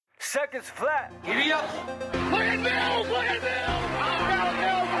seconds flat. Giddy up. Look at Mills! Look at Mills!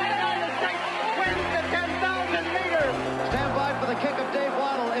 Mills wins the 10,000 meters. Stand by for the kick of Dave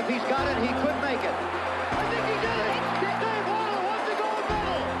Waddle. If he's got it, he could make it. I think he did it. Dave Waddle wants to go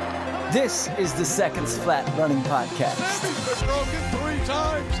medal. This is the Seconds Flat Running Podcast. Sammy's been broken 3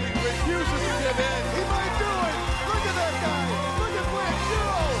 times. He refuses to give in. He might do it. Look at that guy. Look at Blake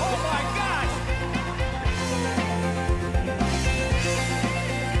Zero. Oh my gosh!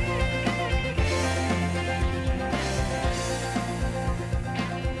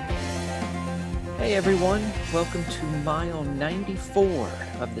 Hey everyone, welcome to mile 94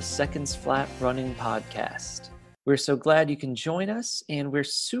 of the Seconds Flat Running Podcast. We're so glad you can join us, and we're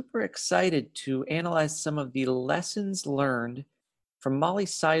super excited to analyze some of the lessons learned from Molly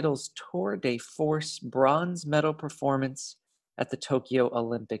Seidel's Tour de Force bronze medal performance at the Tokyo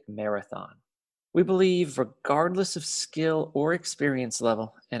Olympic Marathon. We believe, regardless of skill or experience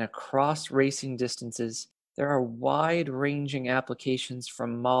level and across racing distances, there are wide-ranging applications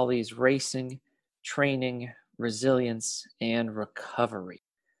from Molly's racing, training, resilience, and recovery.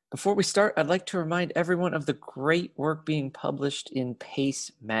 Before we start, I'd like to remind everyone of the great work being published in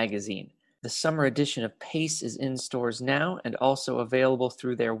Pace magazine. The summer edition of Pace is in stores now and also available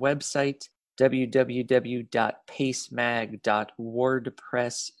through their website,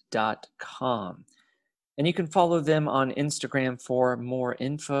 www.pacemag.wordpress.com. And you can follow them on Instagram for more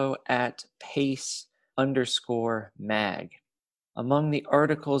info at pace_mag. Among the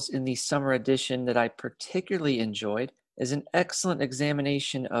articles in the summer edition that I particularly enjoyed is an excellent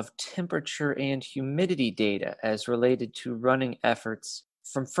examination of temperature and humidity data as related to running efforts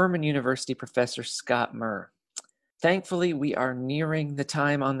from Furman University professor Scott Murr. Thankfully, we are nearing the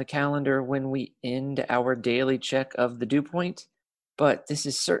time on the calendar when we end our daily check of the dew point, but this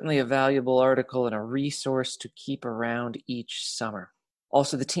is certainly a valuable article and a resource to keep around each summer.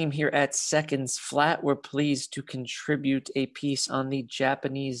 Also, the team here at Seconds Flat were pleased to contribute a piece on the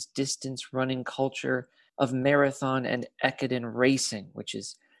Japanese distance running culture of marathon and Ekiden racing, which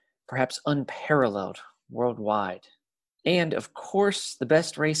is perhaps unparalleled worldwide. And, of course, the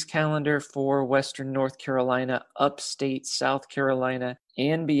best race calendar for Western North Carolina, upstate South Carolina,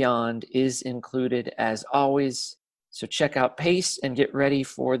 and beyond is included as always. So check out Pace and get ready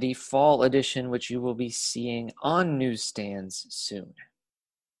for the fall edition, which you will be seeing on newsstands soon.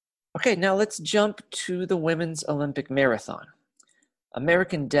 Okay, now let's jump to the Women's Olympic Marathon.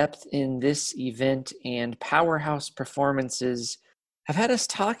 American depth in this event and powerhouse performances have had us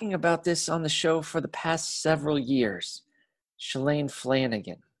talking about this on the show for the past several years. Shalane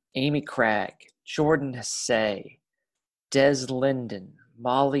Flanagan, Amy Cragg, Jordan Hsay, Des Linden,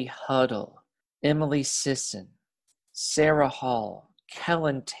 Molly Huddle, Emily Sisson, Sarah Hall,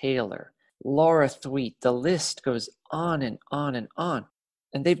 Kellen Taylor, Laura Thweatt. The list goes on and on and on.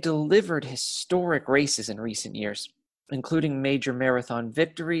 And they've delivered historic races in recent years, including major marathon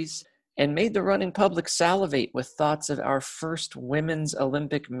victories, and made the running public salivate with thoughts of our first women's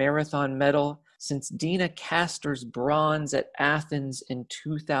Olympic marathon medal since Dina Castor's bronze at Athens in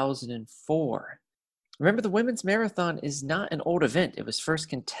 2004. Remember, the women's marathon is not an old event. It was first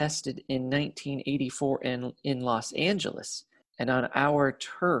contested in 1984 in Los Angeles. And on our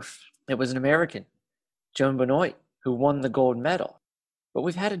turf, it was an American, Joan Benoit, who won the gold medal. But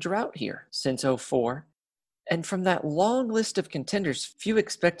we've had a drought here since '04. And from that long list of contenders, few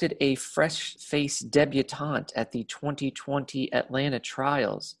expected a fresh-faced debutante at the 2020 Atlanta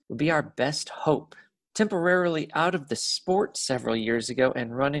Trials would be our best hope. Temporarily out of the sport several years ago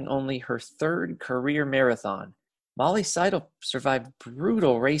and running only her 3rd career marathon, Molly Seidel survived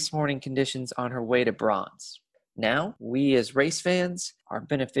brutal race morning conditions on her way to bronze. Now, we as race fans are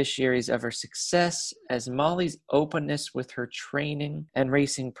beneficiaries of her success, as Molly's openness with her training and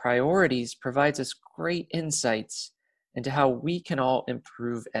racing priorities provides us great insights into how we can all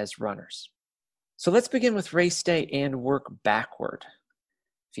improve as runners. So let's begin with race day and work backward.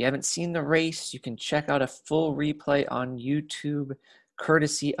 If you haven't seen the race, you can check out a full replay on YouTube,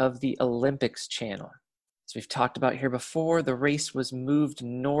 courtesy of the Olympics channel. As we've talked about here before, the race was moved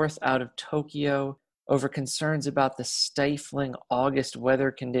north out of Tokyo over concerns about the stifling August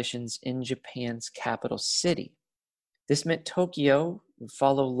weather conditions in Japan's capital city. This meant Tokyo would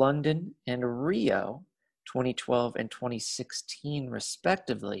follow London and Rio, 2012 and 2016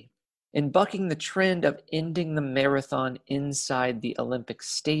 respectively, in bucking the trend of ending the marathon inside the Olympic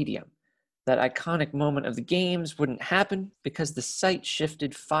Stadium. That iconic moment of the Games wouldn't happen because the site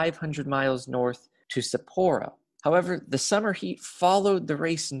shifted 500 miles north to Sapporo. However, the summer heat followed the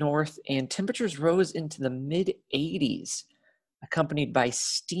race north and temperatures rose into the mid-80s, accompanied by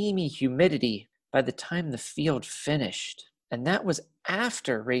steamy humidity by the time the field finished. And that was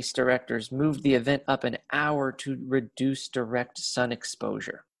after race directors moved the event up an hour to reduce direct sun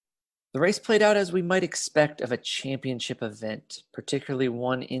exposure. The race played out as we might expect of a championship event, particularly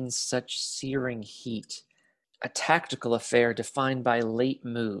one in such searing heat. A tactical affair defined by late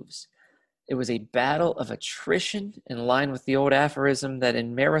moves. It was a battle of attrition, in line with the old aphorism that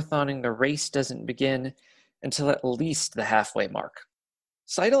in marathoning the race doesn't begin until at least the halfway mark.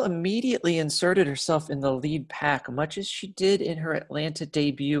 Seidel immediately inserted herself in the lead pack, much as she did in her Atlanta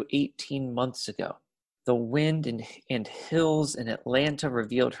debut 18 months ago. The wind and hills in Atlanta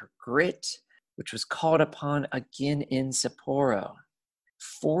revealed her grit, which was called upon again in Sapporo.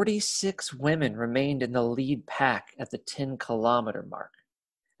 46 women remained in the lead pack at the 10-kilometer mark,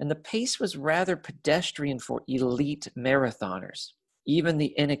 and the pace was rather pedestrian for elite marathoners. Even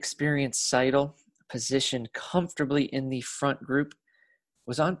the inexperienced Seidel, positioned comfortably in the front group,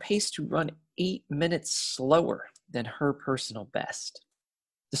 was on pace to run 8 minutes slower than her personal best.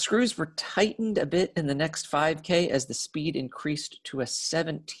 The screws were tightened a bit in the next 5K as the speed increased to a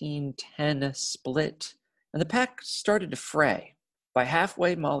 17:10 split, and the pack started to fray. By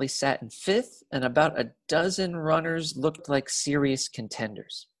halfway, Molly sat in fifth, and about a dozen runners looked like serious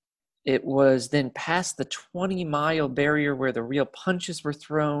contenders. It was then past the 20-mile barrier where the real punches were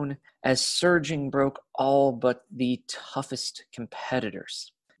thrown as surging broke all but the toughest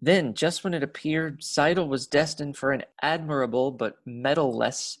competitors. Then, just when it appeared Seidel was destined for an admirable but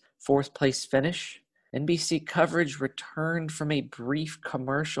medal-less fourth-place finish, NBC coverage returned from a brief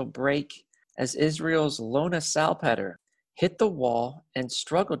commercial break as Israel's Lona Salpeter hit the wall and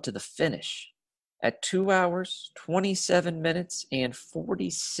struggled to the finish. At 2 hours, 27 minutes, and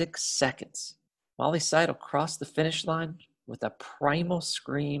 46 seconds, Molly Seidel crossed the finish line with a primal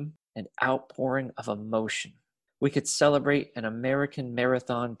scream and outpouring of emotion. We could celebrate an American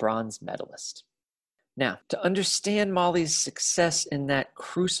marathon bronze medalist. Now, to understand Molly's success in that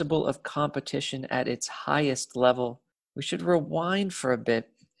crucible of competition at its highest level, we should rewind for a bit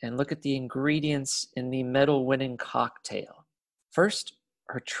and look at the ingredients in the medal-winning cocktail. First,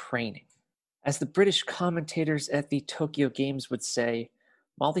 her training. As the British commentators at the Tokyo Games would say,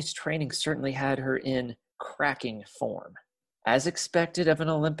 Molly's training certainly had her in cracking form. As expected of an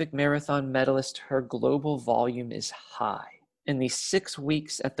Olympic marathon medalist, her global volume is high. In the 6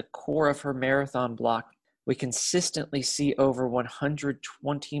 weeks at the core of her marathon block, we consistently see over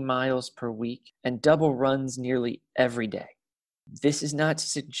 120 miles per week and double runs nearly every day. This is not to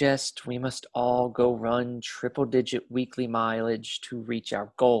suggest we must all go run triple-digit weekly mileage to reach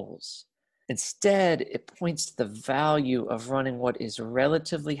our goals. Instead, it points to the value of running what is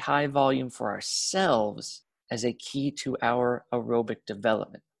relatively high volume for ourselves as a key to our aerobic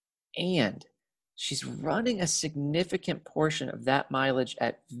development. And she's running a significant portion of that mileage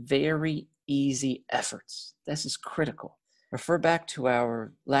at very easy efforts. This is critical. Refer back to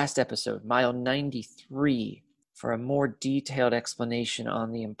our last episode, mile 93, for a more detailed explanation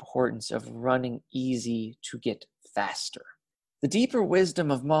on the importance of running easy to get faster. The deeper wisdom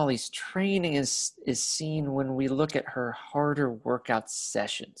of Molly's training is seen when we look at her harder workout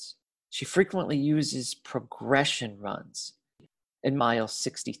sessions. She frequently uses progression runs. In mile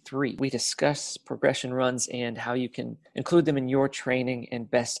 63, we discuss progression runs and how you can include them in your training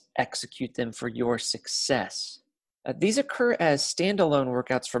and best execute them for your success. These occur as standalone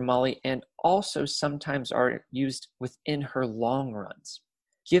workouts for Molly and also sometimes are used within her long runs.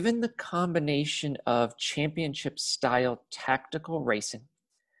 Given the combination of championship-style tactical racing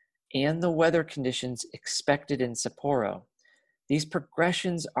and the weather conditions expected in Sapporo, these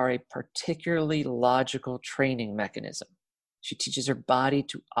progressions are a particularly logical training mechanism. She teaches her body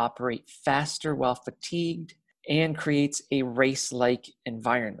to operate faster while fatigued and creates a race-like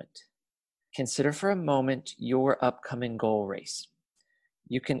environment. Consider for a moment your upcoming goal race.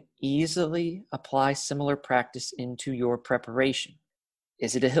 You can easily apply similar practice into your preparation.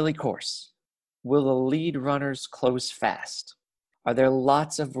 Is it a hilly course? Will the lead runners close fast? Are there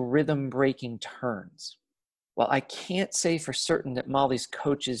lots of rhythm-breaking turns? While I can't say for certain that Molly's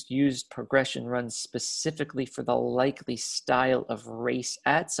coaches used progression runs specifically for the likely style of race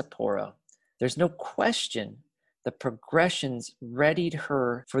at Sapporo, there's no question the progressions readied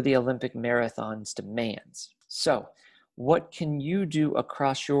her for the Olympic marathon's demands. So, what can you do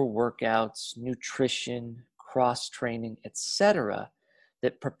across your workouts, nutrition, cross-training, etc.,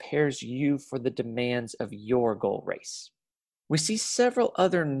 that prepares you for the demands of your goal race? We see several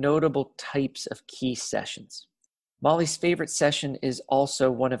other notable types of key sessions. Molly's favorite session is also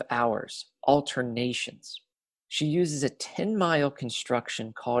one of ours, alternations. She uses a 10-mile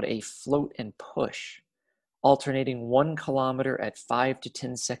construction called a float and push, alternating 1 kilometer at 5 to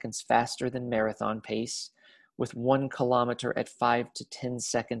 10 seconds faster than marathon pace with 1 kilometer at 5 to 10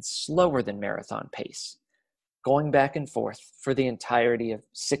 seconds slower than marathon pace, going back and forth for the entirety of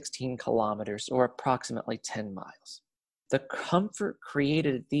 16 kilometers or approximately 10 miles. The comfort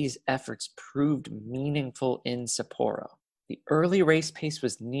created at these efforts proved meaningful in Sapporo. The early race pace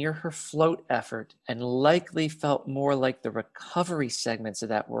was near her float effort and likely felt more like the recovery segments of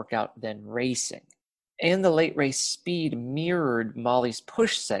that workout than racing. And the late race speed mirrored Molly's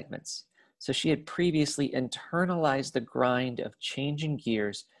push segments, so she had previously internalized the grind of changing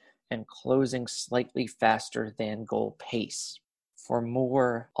gears and closing slightly faster than goal pace. For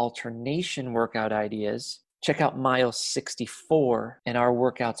more alternation workout ideas, check out mile 64 in our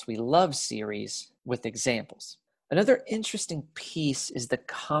Workouts We Love series with examples. Another interesting piece is the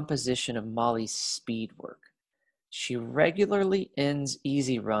composition of Molly's speed work. She regularly ends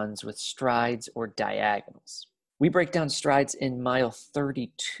easy runs with strides or diagonals. We break down strides in mile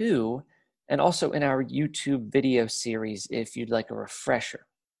 32 and also in our YouTube video series if you'd like a refresher.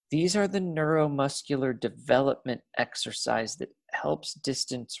 These are the neuromuscular development exercise that helps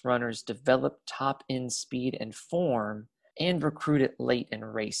distance runners develop top end speed and form and recruit it late in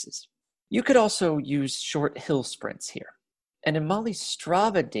races. You could also use short hill sprints here. And in Molly's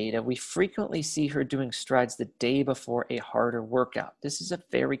Strava data, we frequently see her doing strides the day before a harder workout. This is a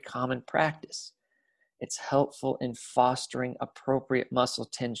very common practice. It's helpful in fostering appropriate muscle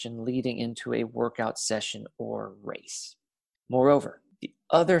tension leading into a workout session or race. Moreover, the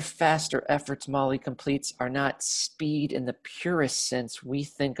other faster efforts Molly completes are not speed in the purest sense we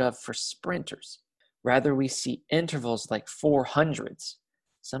think of for sprinters. Rather, we see intervals like 400s,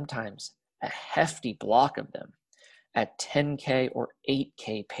 sometimes a hefty block of them, at 10K or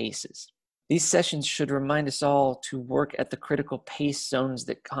 8K paces. These sessions should remind us all to work at the critical pace zones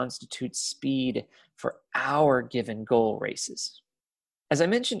that constitute speed for our given goal races. As I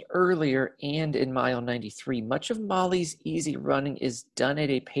mentioned earlier and in mile 93, much of Molly's easy running is done at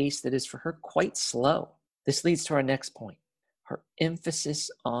a pace that is for her quite slow. This leads to our next point, her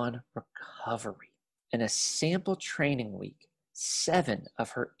emphasis on recovery. In a sample training week, 7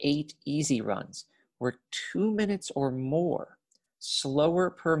 of her 8 easy runs were 2 minutes or more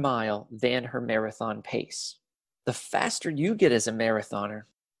slower per mile than her marathon pace. The faster you get as a marathoner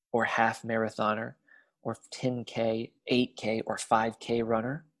or half marathoner or 10K, 8K, or 5K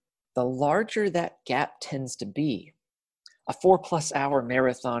runner, the larger that gap tends to be. A 4+ hour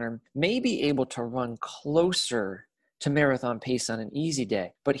marathoner may be able to run closer to marathon pace on an easy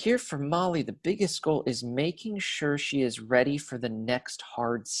day. But here for Molly, the biggest goal is making sure she is ready for the next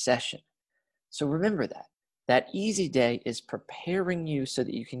hard session. So remember that. That easy day is preparing you so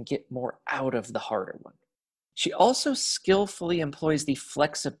that you can get more out of the harder one. She also skillfully employs the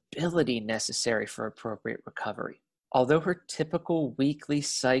flexibility necessary for appropriate recovery. Although her typical weekly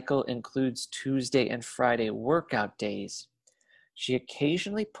cycle includes Tuesday and Friday workout days, she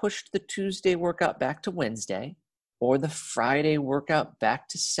occasionally pushed the Tuesday workout back to Wednesday or the Friday workout back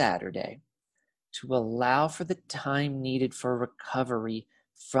to Saturday to allow for the time needed for recovery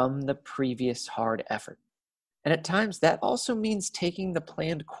from the previous hard effort. And at times that also means taking the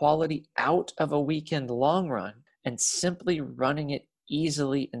planned quality out of a weekend long run and simply running it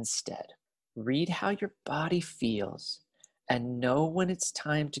easily instead. Read how your body feels and know when it's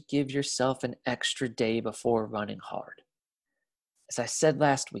time to give yourself an extra day before running hard. As I said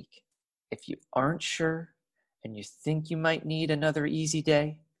last week, if you aren't sure and you think you might need another easy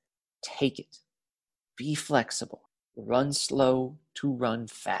day, take it. Be flexible. Run slow to run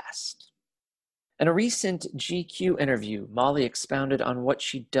fast. In a recent GQ interview, Molly expounded on what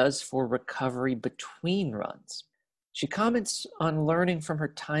she does for recovery between runs. She comments on learning from her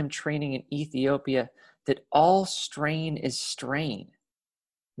time training in Ethiopia that all strain is strain,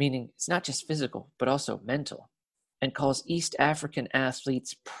 meaning it's not just physical, but also mental, and calls East African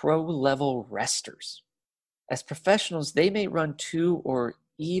athletes pro-level resters. As professionals, they may run 2 or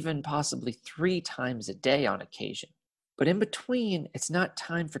even possibly 3 times a day on occasion. But in between, it's not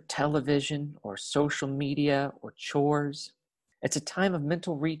time for television or social media or chores. It's a time of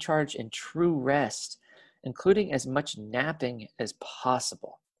mental recharge and true rest, including as much napping as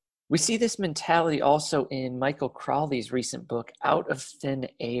possible. We see this mentality also in Michael Crawley's recent book, Out of Thin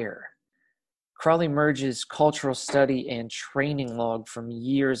Air. Crawley merges cultural study and training log from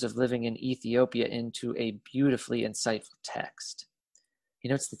years of living in Ethiopia into a beautifully insightful text. He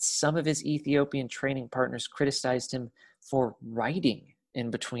notes that some of his Ethiopian training partners criticized him for writing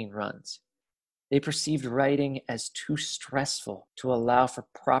in between runs. They perceived writing as too stressful to allow for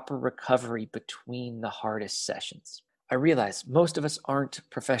proper recovery between the hardest sessions. I realize most of us aren't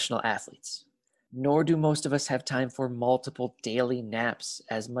professional athletes, nor do most of us have time for multiple daily naps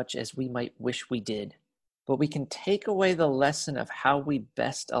as much as we might wish we did. but we can take away the lesson of how we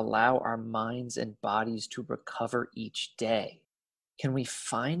best allow our minds and bodies to recover each day. Can we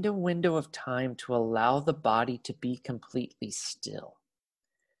find a window of time to allow the body to be completely still?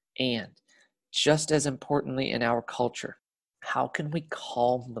 And just as importantly in our culture, how can we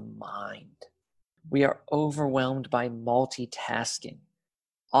calm the mind? We are overwhelmed by multitasking,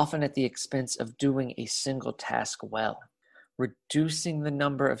 often at the expense of doing a single task well, reducing the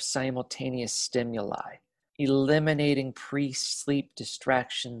number of simultaneous stimuli, eliminating pre-sleep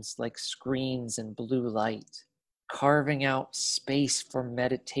distractions like screens and blue light, carving out space for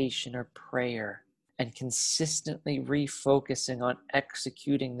meditation or prayer, and consistently refocusing on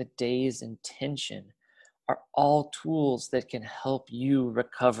executing the day's intention are all tools that can help you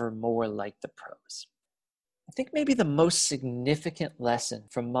recover more like the pros. I think maybe the most significant lesson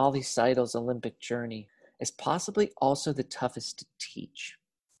from Molly Seidel's Olympic journey is possibly also the toughest to teach: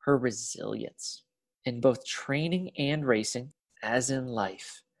 her resilience. In both training and racing, as in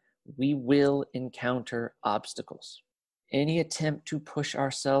life, we will encounter obstacles. Any attempt to push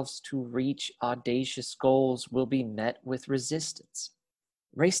ourselves to reach audacious goals will be met with resistance.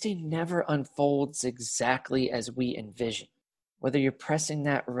 Race day never unfolds exactly as we envision. Whether you're pressing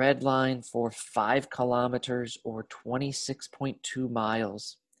that red line for 5 kilometers or 26.2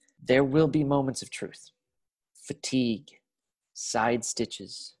 miles, there will be moments of truth. Fatigue, side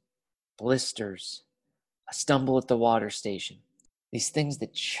stitches, blisters, a stumble at the water station. These things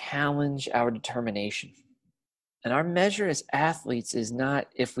that challenge our determination. And our measure as athletes is not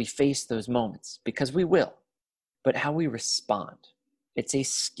if we face those moments, because we will, but how we respond. It's a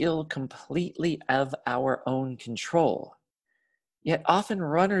skill completely of our own control. Yet often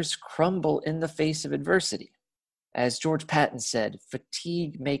runners crumble in the face of adversity. As George Patton said,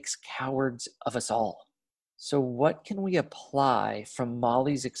 fatigue makes cowards of us all. So what can we apply from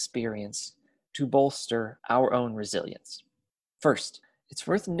Molly's experience to bolster our own resilience? First, it's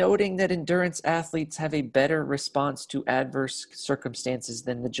worth noting that endurance athletes have a better response to adverse circumstances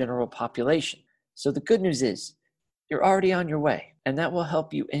than the general population. So the good news is, you're already on your way, and that will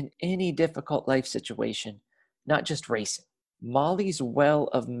help you in any difficult life situation, not just racing. Molly's well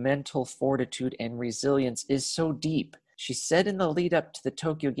of mental fortitude and resilience is so deep. She said in the lead up to the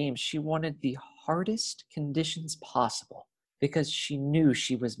Tokyo Games she wanted the hardest conditions possible because she knew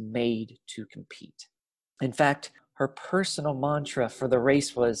she was made to compete. In fact, her personal mantra for the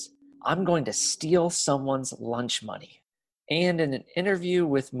race was, "I'm going to steal someone's lunch money." And in an interview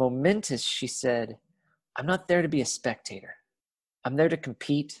with Momentous, she said, "I'm not there to be a spectator. I'm there to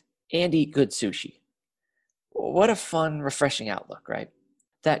compete and eat good sushi." What a fun, refreshing outlook, right?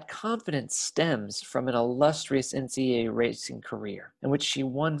 That confidence stems from an illustrious NCAA racing career in which she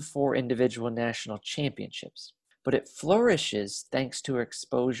won 4 individual national championships. But it flourishes thanks to her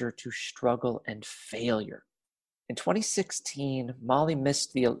exposure to struggle and failure. In 2016, Molly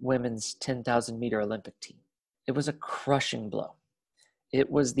missed the women's 10,000 meter Olympic team. It was a crushing blow. It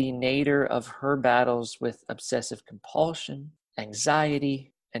was the nadir of her battles with obsessive compulsion,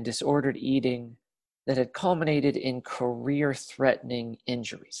 anxiety, and disordered eating that had culminated in career-threatening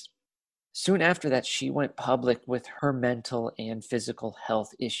injuries. Soon after that, she went public with her mental and physical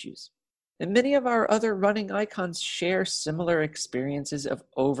health issues. And many of our other running icons share similar experiences of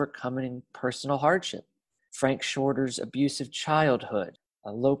overcoming personal hardship. Frank Shorter's abusive childhood,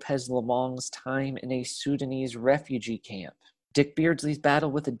 Lopez Lemong's time in a Sudanese refugee camp, Dick Beardsley's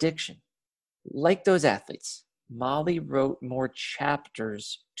battle with addiction. Like those athletes, Molly wrote more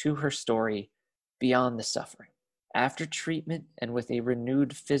chapters to her story beyond the suffering. After treatment and with a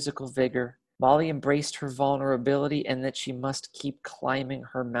renewed physical vigor, Molly embraced her vulnerability and that she must keep climbing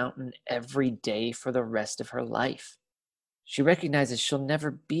her mountain every day for the rest of her life. She recognizes she'll never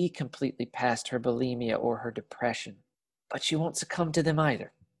be completely past her bulimia or her depression, but she won't succumb to them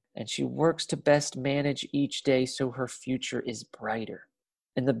either. And she works to best manage each day so her future is brighter.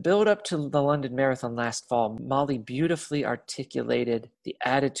 In the build-up to the London Marathon last fall, Molly beautifully articulated the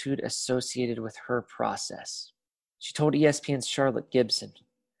attitude associated with her process. She told ESPN's Charlotte Gibson,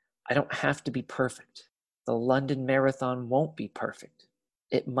 "I don't have to be perfect. The London Marathon won't be perfect.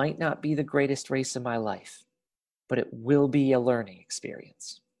 It might not be the greatest race of my life, but it will be a learning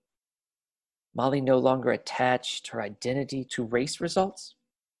experience." Molly no longer attached her identity to race results,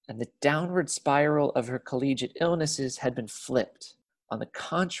 and the downward spiral of her collegiate illnesses had been flipped. On the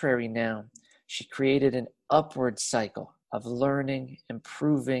contrary, now, she created an upward cycle of learning,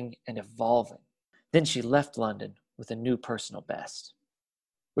 improving, and evolving. Then she left London with a new personal best.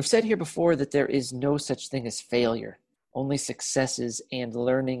 We've said here before that there is no such thing as failure, only successes and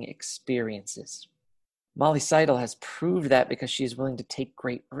learning experiences. Molly Seidel has proved that because she is willing to take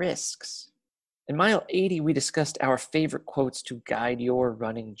great risks. In mile 80, we discussed our favorite quotes to guide your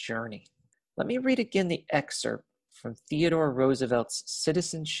running journey. Let me read again the excerpt from Theodore Roosevelt's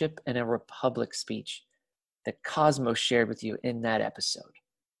Citizenship in a Republic speech that Cosmo shared with you in that episode.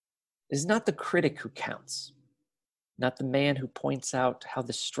 It is not the critic who counts, not the man who points out how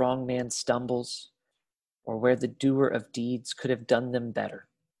the strong man stumbles or where the doer of deeds could have done them better.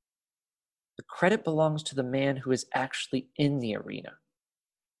 The credit belongs to the man who is actually in the arena,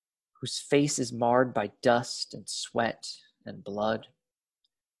 whose face is marred by dust and sweat and blood,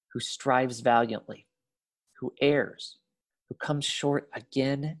 who strives valiantly, who errs, who comes short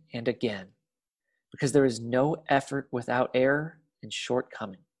again and again, because there is no effort without error and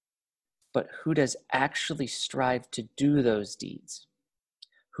shortcoming, but who does actually strive to do those deeds,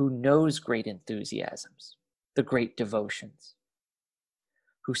 who knows great enthusiasms, the great devotions,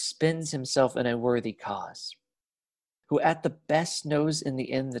 who spends himself in a worthy cause, who at the best knows in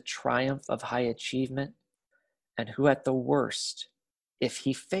the end the triumph of high achievement, and who at the worst, if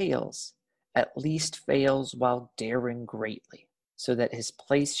he fails, at least fails while daring greatly, so that his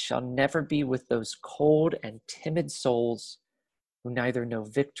place shall never be with those cold and timid souls who neither know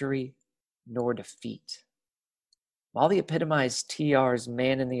victory nor defeat. Molly epitomized TR's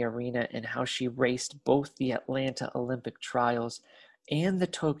man in the arena in how she raced both the Atlanta Olympic trials and the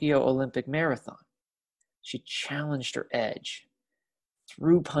Tokyo Olympic marathon. She challenged her edge,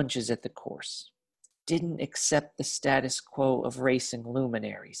 threw punches at the course, didn't accept the status quo of racing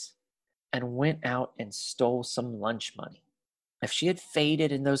luminaries, and went out and stole some lunch money. If she had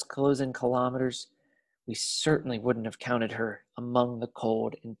faded in those closing kilometers, we certainly wouldn't have counted her among the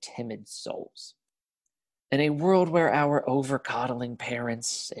cold and timid souls. In a world where our over-coddling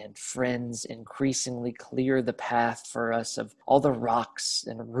parents and friends increasingly clear the path for us of all the rocks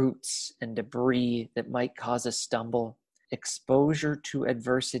and roots and debris that might cause us stumble, exposure to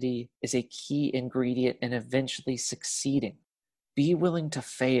adversity is a key ingredient in eventually succeeding. Be willing to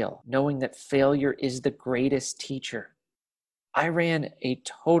fail, knowing that failure is the greatest teacher. I ran a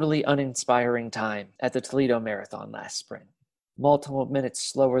totally uninspiring time at the Toledo Marathon last spring, multiple minutes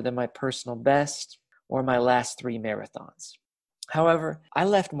slower than my personal best or my last 3 marathons. However, I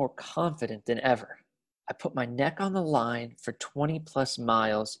left more confident than ever. I put my neck on the line for 20 plus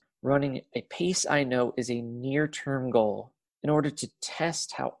miles, running a pace I know is a near-term goal in order to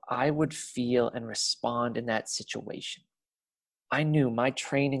test how I would feel and respond in that situation. I knew my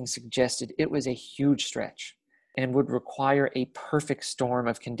training suggested it was a huge stretch and would require a perfect storm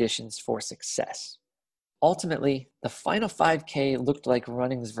of conditions for success. Ultimately, the final 5K looked like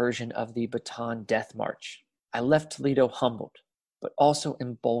running's version of the Baton Death March. I left Toledo humbled, but also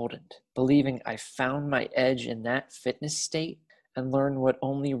emboldened, believing I found my edge in that fitness state and learned what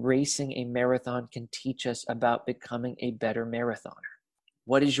only racing a marathon can teach us about becoming a better marathoner.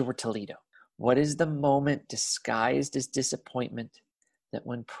 What is your Toledo? What is the moment disguised as disappointment that,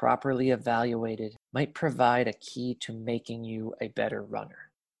 when properly evaluated, might provide a key to making you a better runner?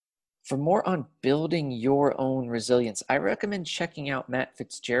 For more on building your own resilience, I recommend checking out Matt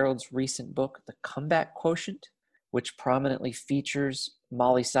Fitzgerald's recent book, The Comeback Quotient, which prominently features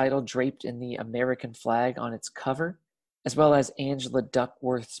Molly Seidel draped in the American flag on its cover, as well as Angela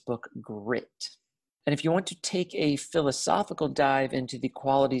Duckworth's book, Grit. And if you want to take a philosophical dive into the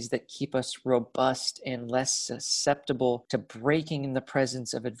qualities that keep us robust and less susceptible to breaking in the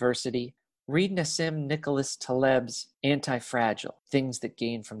presence of adversity, read Nassim Nicholas Taleb's Anti-Fragile, Things That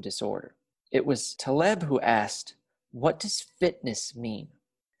Gain from Disorder. It was Taleb who asked, what does fitness mean?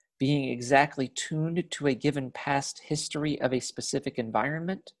 Being exactly tuned to a given past history of a specific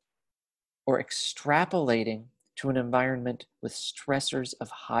environment, or extrapolating to an environment with stressors of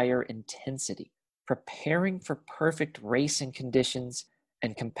higher intensity, preparing for perfect racing conditions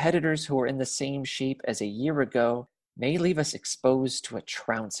and competitors who are in the same shape as a year ago may leave us exposed to a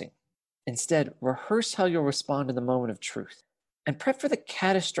trouncing. Instead, rehearse how you'll respond in the moment of truth, and prep for the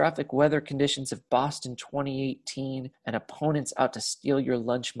catastrophic weather conditions of Boston 2018 and opponents out to steal your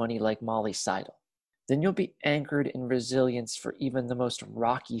lunch money like Molly Seidel. Then you'll be anchored in resilience for even the most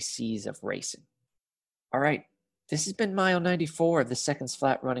rocky seas of racing. All right, this has been mile 94 of the Seconds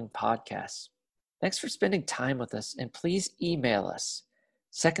Flat Running podcast. Thanks for spending time with us, and please email us,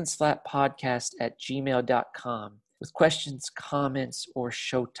 secondsflatpodcast@gmail.com, with questions, comments, or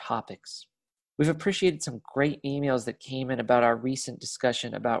show topics. We've appreciated some great emails that came in about our recent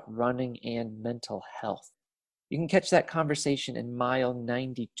discussion about running and mental health. You can catch that conversation in mile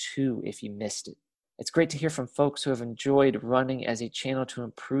 92 if you missed it. It's great to hear from folks who have enjoyed running as a channel to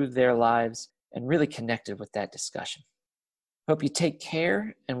improve their lives and really connected with that discussion. Hope you take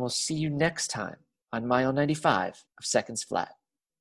care, and we'll see you next time on mile 95 of Seconds Flat.